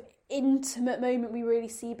sort of intimate moment we really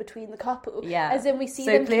see between the couple. Yeah. As in, we see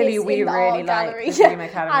them clearly kiss we in the really art like gallery. the Dream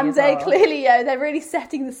Academy and as they well. clearly, they're really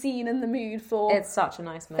setting the scene and the mood for It's such a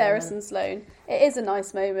nice moment. Ferris and Sloane. It is a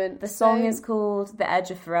nice moment. The song is called The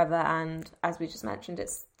Edge of Forever, and as we just mentioned,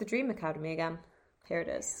 it's the Dream Academy again. Here it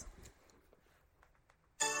is.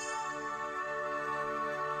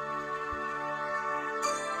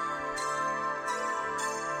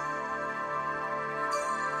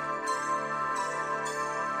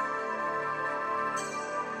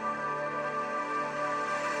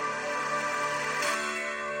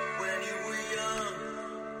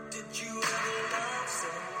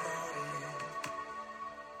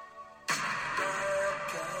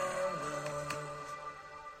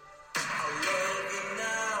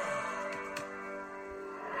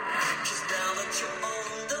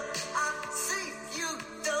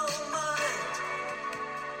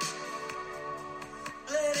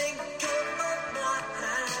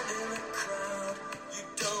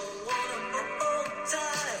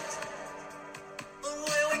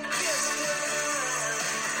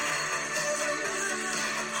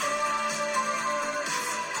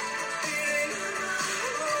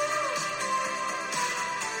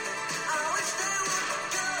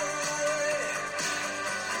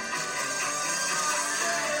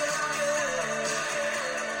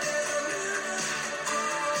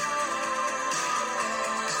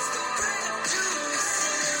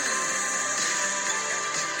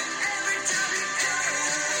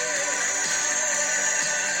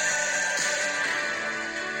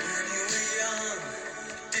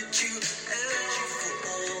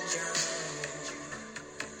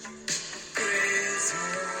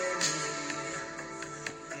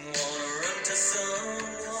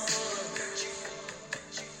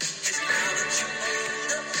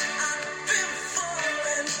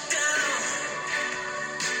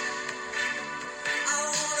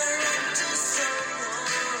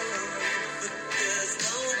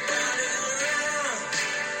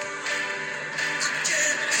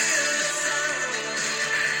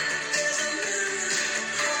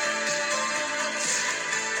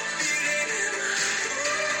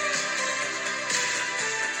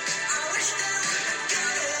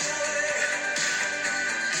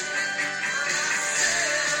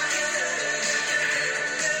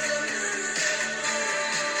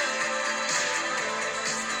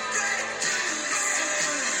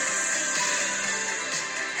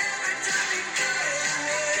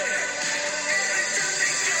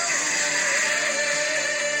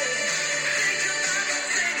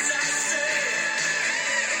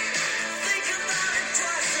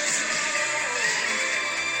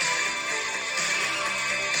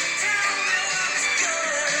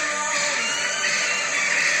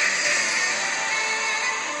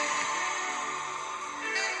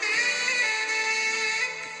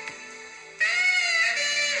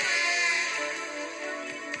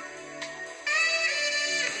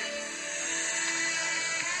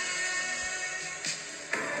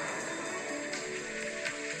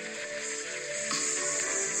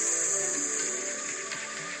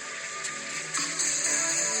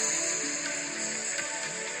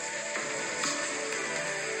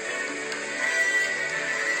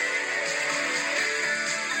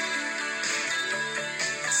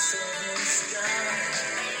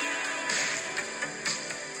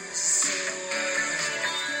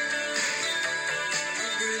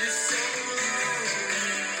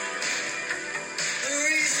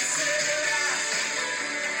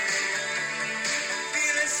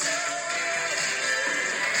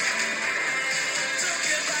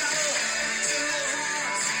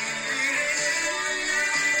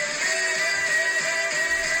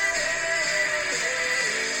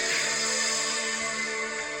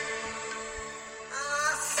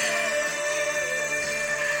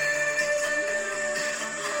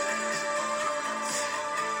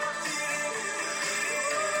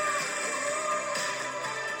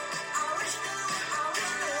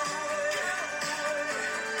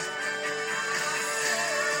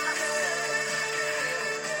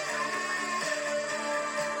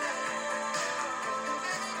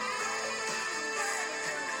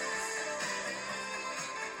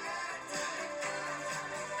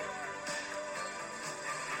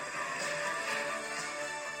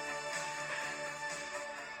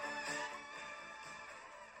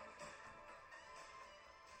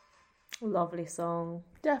 Lovely song.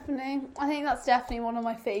 Definitely. I think that's definitely one of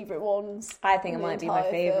my favourite ones. I think it might be my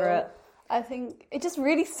favourite. I think it just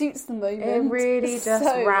really suits the moment. It really just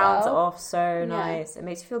so rounds well. it off so nice. It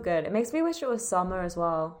makes you feel good. It makes me wish it was summer as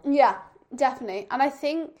well. Yeah, definitely. And I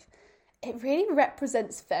think it really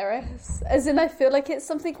represents Ferris. As in, I feel like it's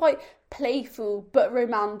something quite playful but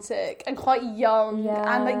romantic and quite young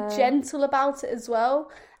and like gentle about it as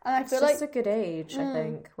well. And I feel it's just like a good age, I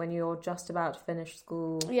think, when you're just about to finish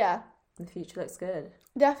school. Yeah. The future looks good.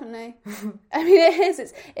 Definitely. I mean, it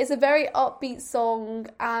is. It's a very upbeat song,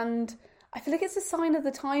 and I feel like it's a sign of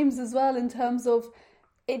the times as well in terms of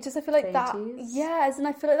it. Just I feel like that. Yes, and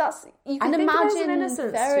I feel like that's you can imagine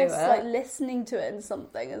Ferris like listening to it in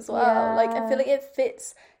something as well. Yeah. Like I feel like it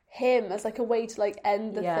fits him as like a way to like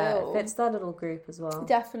end the film. Yeah, it fits that little group as well.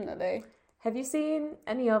 Definitely. Have you seen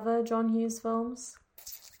any other John Hughes films?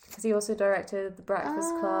 Because he also directed The Breakfast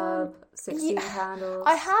Club, 16 Candles.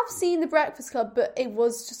 I have seen The Breakfast Club, but it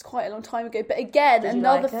was just quite a long time ago. But again,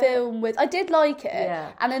 another film with... I did like it.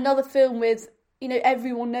 Yeah. And another film with, you know,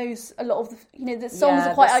 everyone knows a lot of the... You know, the songs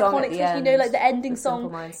are quite iconic. You know, like the ending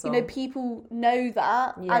song, you know, people know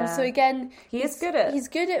that. Yeah. And so again... He's good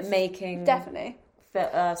at making... Definitely.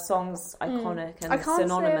 Songs iconic and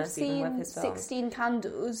synonymous even with his films. 16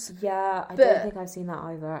 Candles. Yeah, I don't think I've seen that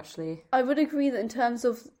either, actually. I would agree that in terms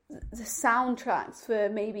of the soundtracks for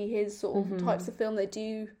maybe his sort of types of film, they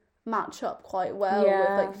do match up quite well with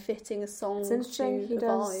like fitting a song. It's interesting he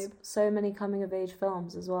does so many coming of age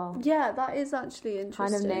films as well. Yeah, that is actually interesting.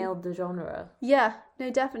 Kind of nailed the genre. Yeah, no,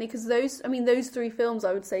 definitely, because those three films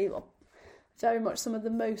I would say are very much some of the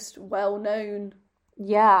most well known.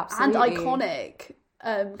 Yeah, absolutely. And iconic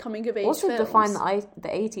coming of age also films. define the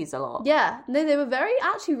 80s a lot. Yeah, no, they were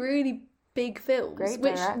really big films. Great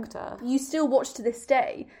director. You still watch to this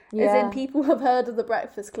day. As in, people have heard of The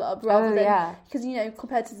Breakfast Club rather than... Because, you know,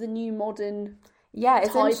 compared to the new modern type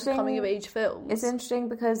of coming of age films. It's interesting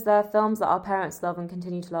because they're films that our parents love and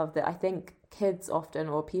continue to love that I think kids often,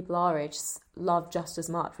 or people our age, love just as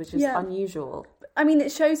much, which is unusual. I mean,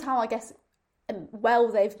 it shows how, I guess... well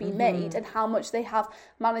they've been made and how much they have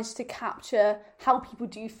managed to capture how people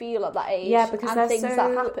do feel at that age. Yeah, because they're things so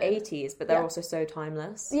that happen. 80s, but they're also so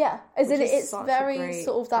timeless. Yeah, as in it's very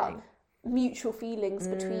sort of that mutual feelings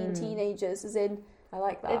between teenagers, as in I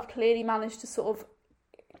like that. They've clearly managed to sort of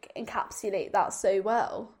encapsulate that so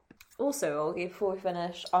well. Also, Olgie, before we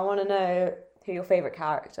finish, I want to know who your favourite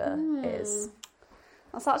character is.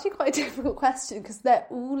 That's actually quite a difficult question because they're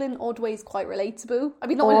all in odd ways quite relatable. I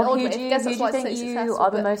mean, not in odd ways. I guess that's why it's so successful. You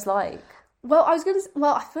are the most like? Well, I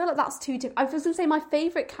feel like that's too different. I was going to say my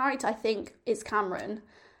favourite character, I think, is Cameron.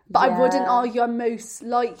 But I wouldn't argue I'm most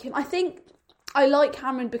like him. I think I like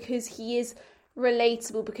Cameron because he is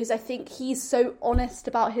relatable, because I think he's so honest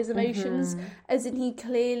about his emotions, as in he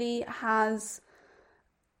clearly has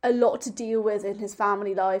a lot to deal with in his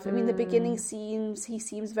family life. I mean, the beginning scenes, he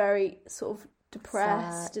seems very sort of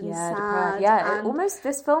depressed and sad. Yeah, almost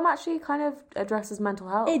this film actually kind of addresses mental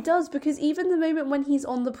health. It does, because even the moment when he's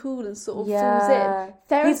on the pool and sort of falls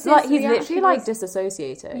in, he's literally like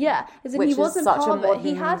disassociating. Yeah, as in he wasn't part of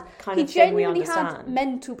it. He genuinely had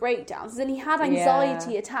mental breakdowns, and he had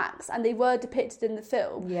anxiety attacks, and they were depicted in the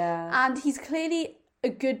film. Yeah, and he's clearly a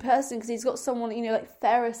good person because he's got someone, you know, like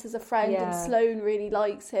Ferris as a friend, and Sloane really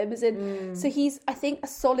likes him, as in so he's, I think, a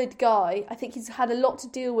solid guy. I think he's had a lot to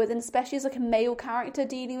deal with, and especially as like a male character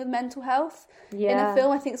dealing with mental health in a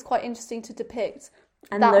film, I think it's quite interesting to depict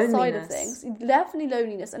and that side of things. Definitely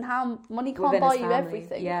loneliness, and how money can't buy you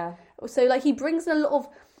everything. So like he brings in a lot of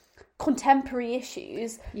contemporary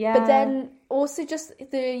issues, but then also just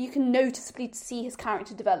you can noticeably see his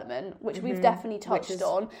character development, which we've definitely touched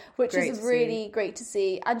on, which is really great to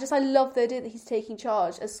see. And just I love the idea that he's taking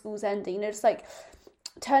charge as school's ending, you know, just like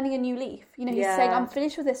turning a new leaf. You know, he's saying, I'm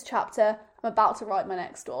finished with this chapter, I'm about to write my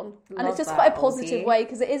next one. And it's just quite a positive way,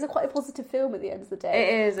 because it is quite a positive film at the end of the day.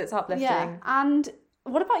 It is, it's uplifting. Yeah. And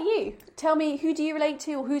what about you? Tell me, who do you relate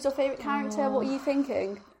to, or who's your favourite character? What are you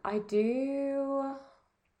thinking? I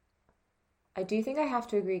do think I have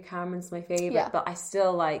to agree Cameron's my favourite, but I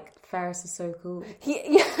still like Ferris is so cool.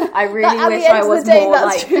 I really wish I was more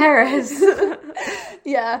like Ferris.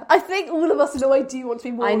 Yeah, I think all of us in a way do want to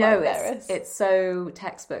be more like Ferris. It's so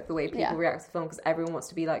textbook the way people react to the film, because everyone wants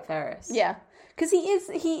to be like Ferris. Yeah, because he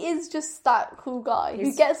is just that cool guy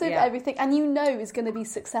who gets over everything, and you know is going to be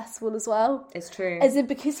successful as well. It's true. As in,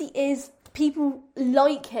 because he is, people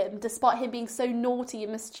like him despite him being so naughty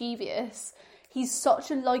and mischievous. He's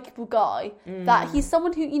such a likeable guy that he's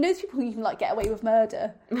someone who, you know, those people who can like get away with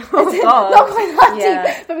murder. Oh God. Not quite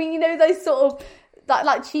that deep. I mean, you know, those sort of that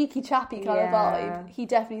like cheeky chappy kind of vibe. He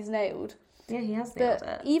definitely is nailed. Yeah, he has nailed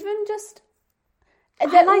it. Even just... I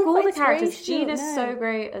like all the characters. Jean is so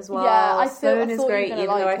great as well. Yeah, Sloane is great, even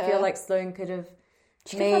though I feel like Sloane could have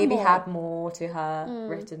maybe had more to her,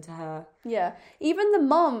 written to her. Yeah. Even the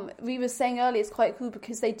mum, we were saying earlier, is quite cool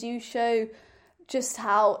because they do show just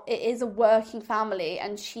how it is a working family,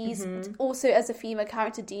 and she's also, as a female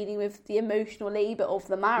character, dealing with the emotional labour of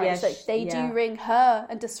the marriage. They do ring her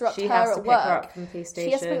and disrupt her at work. Pick her up from the police station.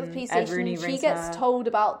 She has to pick up the police station. She gets told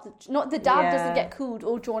about the dad doesn't get called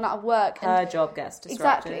or drawn out of work. Her job gets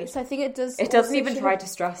disrupted. Exactly. So I think it does. It doesn't even try to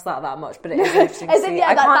stress that much, but it is interesting to see.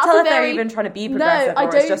 I can't tell if they're even trying to be progressive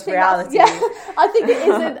or it's just reality. I think it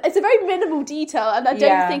is. It's a very minimal detail, and I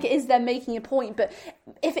don't think it is them making a point. But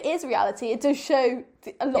if it is reality, it does show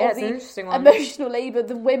a lot of the emotional labour,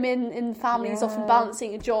 the women in families often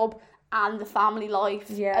balancing a job and the family life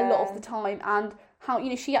a lot of the time, and how, you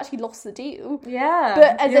know, she actually lost the deal. Yeah.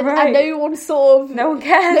 But and no one sort of... No one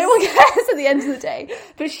cares. No one cares at the end of the day.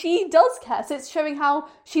 But she does care. So it's showing how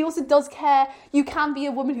she also does care. You can be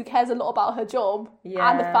a woman who cares a lot about her job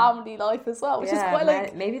and the family life as well, which is quite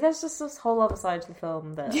like... Maybe there's just this whole other side to the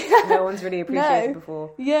film that no one's really appreciated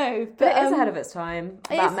before. Yeah. But it is ahead of its time.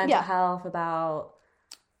 About mental health, about...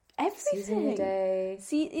 everything. Day.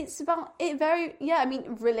 See, it's about it very I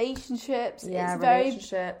mean, relationships. Yeah, it's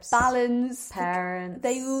relationships, very balanced. Parents.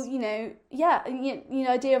 They will,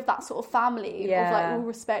 idea of that sort of family of like all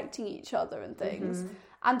respecting each other and things.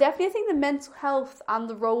 And definitely, I think the mental health and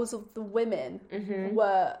the roles of the women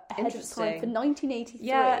were ahead of time for 1983.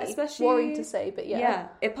 Yeah, especially worrying to say, but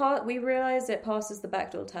we realised it passes the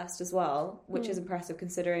Bechdel test as well, which is impressive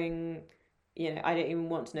considering. You know, I don't even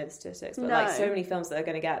want to know the statistics, but like so many films that are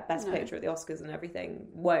going to get Best Picture at the Oscars and everything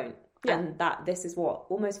won't. Yeah. And this is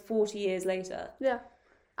almost 40 years later. Yeah.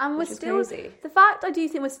 And we're still... crazy. The fact I do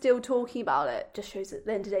think we're still talking about it just shows that at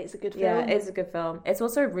the end of the day it's a good film. Yeah, it's a good film. It's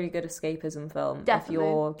also a really good escapism film. Definitely. If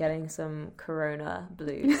you're getting some Corona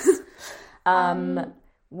blues.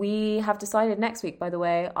 We have decided next week, by the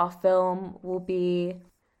way, our film will be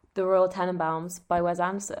The Royal Tenenbaums by Wes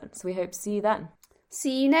Anderson. So we hope to see you then.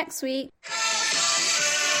 See you next week.